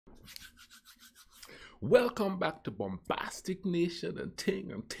Welcome back to Bombastic Nation and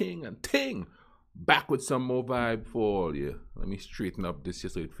ting and ting and ting. Back with some more vibe for all you. Let me straighten up this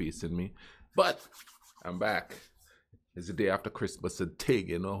just so it's facing me. But I'm back. It's the day after Christmas and ting,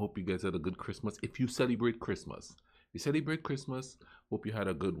 you know. Hope you guys had a good Christmas. If you celebrate Christmas, hope you had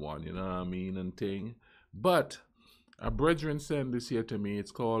a good one, you know what I mean, and ting. But a brethren sent this here to me.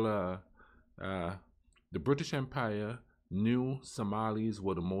 It's called The British Empire knew Somalis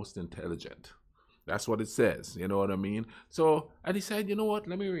were the most intelligent. That's what it says, you know what I mean? So I decided, you know what,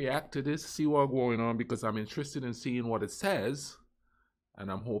 let me react to this, see what's going on, because I'm interested in seeing what it says. And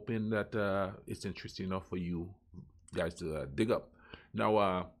I'm hoping that it's interesting enough for you guys to dig up.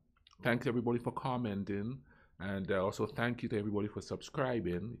 Now, thanks everybody for commenting. And also thank you to everybody for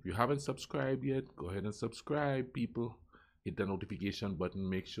subscribing. If you haven't subscribed yet, go ahead and subscribe, people. Hit the notification button.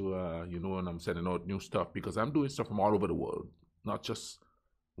 Make sure you know when I'm sending out new stuff, because I'm doing stuff from all over the world, not just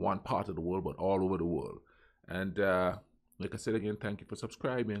one part of the world, but all over the world. And like I said again, thank you for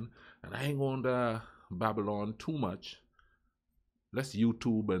subscribing. And I ain't going to babble on too much. Let's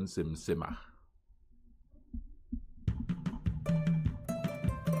YouTube and simmer.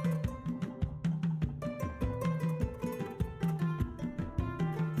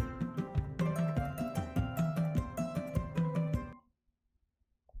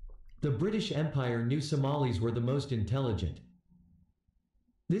 The British Empire knew Somalis were the most intelligent.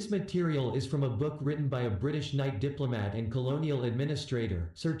 This material is from a book written by a British knight diplomat and colonial administrator,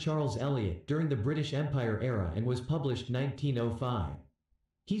 Sir Charles Eliot, during the British Empire era and was published 1905.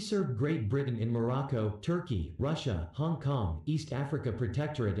 He served Great Britain in Morocco, Turkey, Russia, Hong Kong, East Africa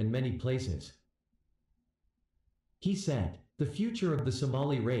Protectorate and many places. He said, "The future of the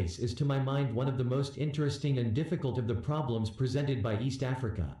Somali race is to my mind one of the most interesting and difficult of the problems presented by East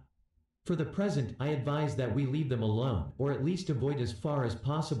Africa. For the present, I advise that we leave them alone, or at least avoid as far as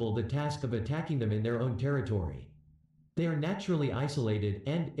possible the task of attacking them in their own territory. They are naturally isolated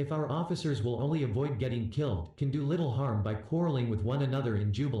and, if our officers will only avoid getting killed, can do little harm by quarreling with one another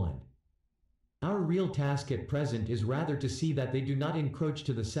in Jubaland. Our real task at present is rather to see that they do not encroach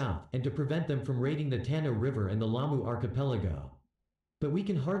to the south, and to prevent them from raiding the Tana River and the Lamu Archipelago. But we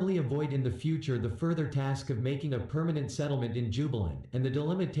can hardly avoid in the future the further task of making a permanent settlement in Jubaland, and the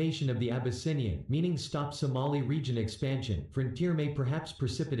delimitation of the Abyssinian, meaning stop Somali region expansion, frontier may perhaps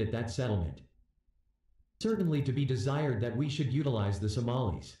precipitate that settlement. Certainly to be desired that we should utilize the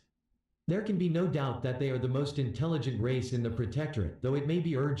Somalis. There can be no doubt that they are the most intelligent race in the Protectorate, though it may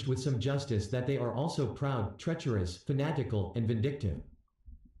be urged with some justice that they are also proud, treacherous, fanatical, and vindictive.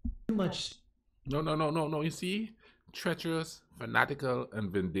 Too much... No, you see? Treacherous, fanatical, and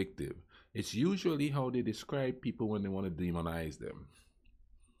vindictive. It's usually how they describe people when they want to demonize them.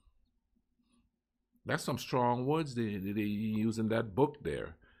 That's some strong words they use in that book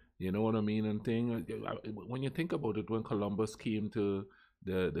there. You know what I mean? And thing, when you think about it, when Columbus came to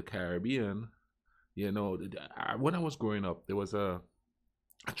the Caribbean, you know, when I was growing up, there was a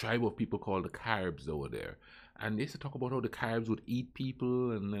tribe of people called the Caribs over there. And they used to talk about how the Caribs would eat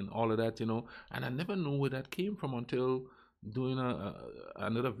people and all of that, you know. And I never knew where that came from until doing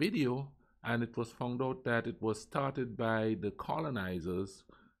another video. And it was found out that it was started by the colonizers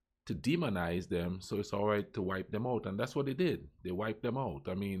to demonize them. So it's all right to wipe them out. And that's what they did. They wiped them out.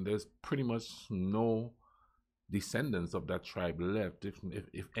 I mean, there's pretty much no descendants of that tribe left,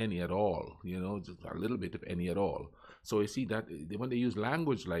 if any at all, you know, just a little bit, if any at all. So you see that when they use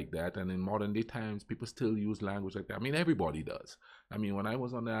language like that, and in modern day times, people still use language like that. I mean, everybody does. I mean, when I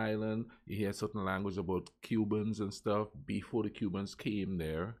was on the island, you hear certain language about Cubans and stuff before the Cubans came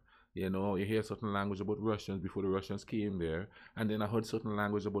there. You know, you hear certain language about Russians before the Russians came there. And then I heard certain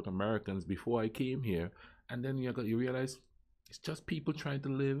language about Americans before I came here. And then you realize it's just people trying to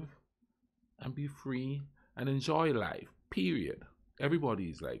live and be free and enjoy life, period. Everybody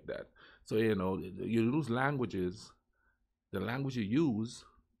is like that. So, you know, you lose languages. The language you use,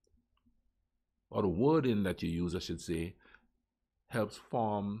 or the wording that you use, I should say, helps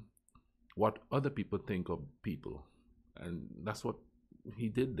form what other people think of people. And that's what he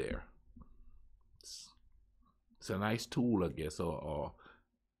did there. It's a nice tool, I guess, or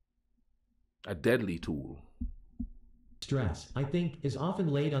a deadly tool. Stress, I think, is often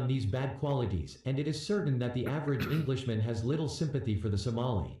laid on these bad qualities, and it is certain that the average Englishman has little sympathy for the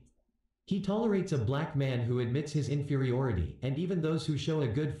Somali. He tolerates a black man who admits his inferiority, and even those who show a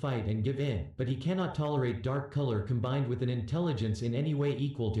good fight and give in, but he cannot tolerate dark color combined with an intelligence in any way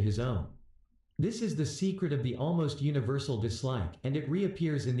equal to his own. This is the secret of the almost universal dislike, and it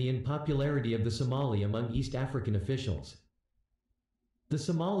reappears in the unpopularity of the Somali among East African officials. The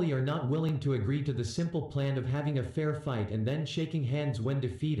Somali are not willing to agree to the simple plan of having a fair fight and then shaking hands when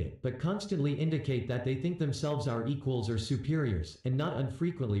defeated, but constantly indicate that they think themselves our equals or superiors, and not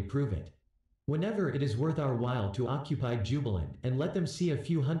unfrequently prove it. Whenever it is worth our while to occupy Jubaland, and let them see a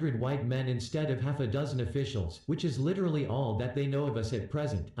few hundred white men instead of half a dozen officials, which is literally all that they know of us at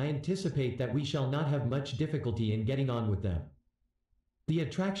present, I anticipate that we shall not have much difficulty in getting on with them. The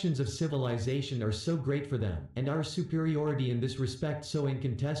attractions of civilization are so great for them, and our superiority in this respect so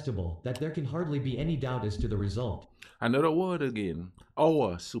incontestable, that there can hardly be any doubt as to the result. Another word again,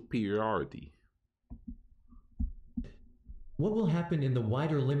 our superiority. What will happen in the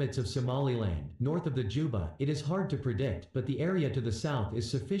wider limits of Somaliland, north of the Juba, it is hard to predict, but the area to the south is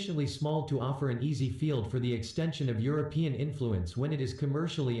sufficiently small to offer an easy field for the extension of European influence when it is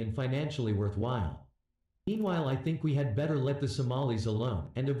commercially and financially worthwhile. Meanwhile, I think we had better let the Somalis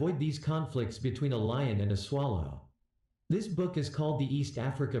alone, and avoid these conflicts between a lion and a swallow. This book is called The East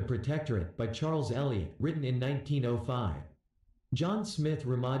Africa Protectorate by Charles Elliot, written in 1905. John Smith,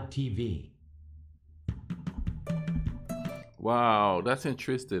 Ramad TV. Wow, that's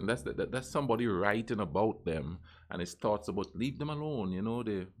interesting. That's somebody writing about them and his thoughts about leave them alone. You know,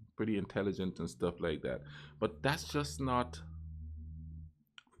 they're pretty intelligent and stuff like that. But that's just not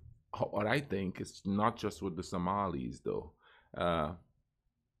what I think. It's not just with the Somalis, though. Uh,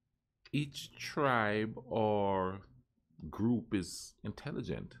 each tribe or group is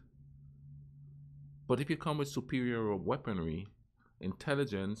intelligent. But if you come with superior weaponry,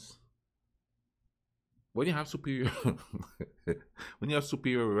 intelligence, when you have superior when you have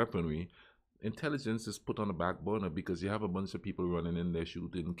superior weaponry, intelligence is put on the back burner because you have a bunch of people running in there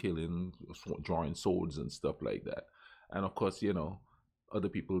shooting, killing, drawing swords and stuff like that. And of course, you know, other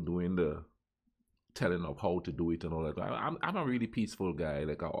people doing the telling of how to do it and all that. I'm a really peaceful guy,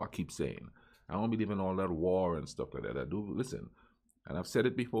 like I keep saying. I don't believe in all that war and stuff like that. I do listen, and I've said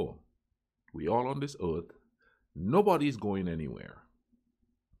it before. We all on this earth. Nobody's going anywhere.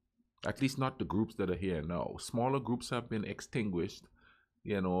 At least not the groups that are here now. Smaller groups have been extinguished,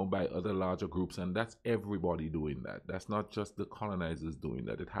 you know, by other larger groups, and that's everybody doing that. That's not just the colonizers doing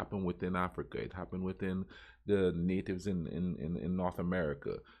that. It happened within Africa. It happened within the natives in North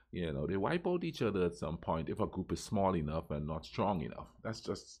America. You know, they wipe out each other at some point if a group is small enough and not strong enough. That's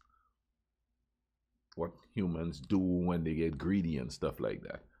just what humans do when they get greedy and stuff like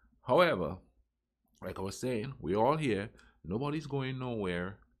that. However, like I was saying, we're all here. Nobody's going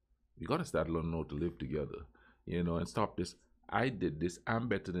nowhere. We gotta start learning how to live together, you know, and stop this. I did this. I'm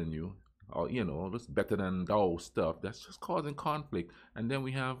better than you, or you know, this better than thou stuff. That's just causing conflict. And then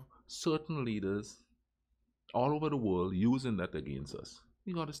we have certain leaders all over the world using that against us.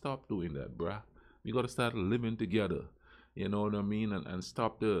 We gotta stop doing that, bruh. We gotta start living together. You know what I mean? And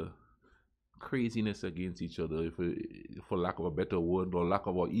stop the craziness against each other, if for lack of a better word or lack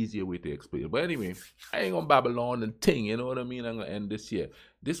of an easier way to explain it. But anyway, I ain't gonna babble on and ting, you know what I mean? I'm gonna end this here.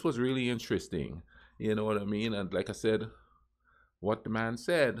 This was really interesting, you know what I mean? And like I said, what the man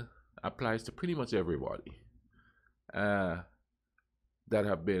said applies to pretty much everybody that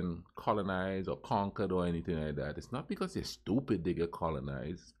have been colonized or conquered or anything like that. It's not because they're stupid they get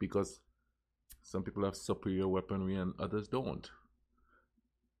colonized, it's because some people have superior weaponry and others don't.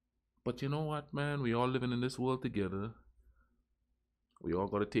 But you know what, man? We all living in this world together. We all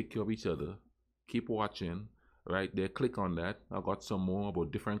got to take care of each other. Keep watching. Right there, click on that. I got some more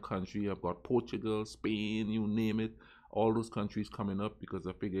about different countries. I've got Portugal, Spain, you name it. All those countries coming up because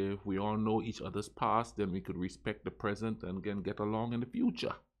I figure if we all know each other's past, then we could respect the present and can get along in the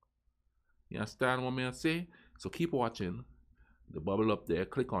future. You understand what I say? So keep watching. The bubble up there,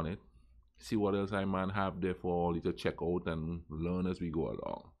 click on it. See what else I might have there for all you to check out and learn as we go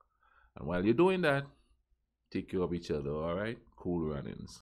along. And while you're doing that, take care of each other, all right? Cool runnings.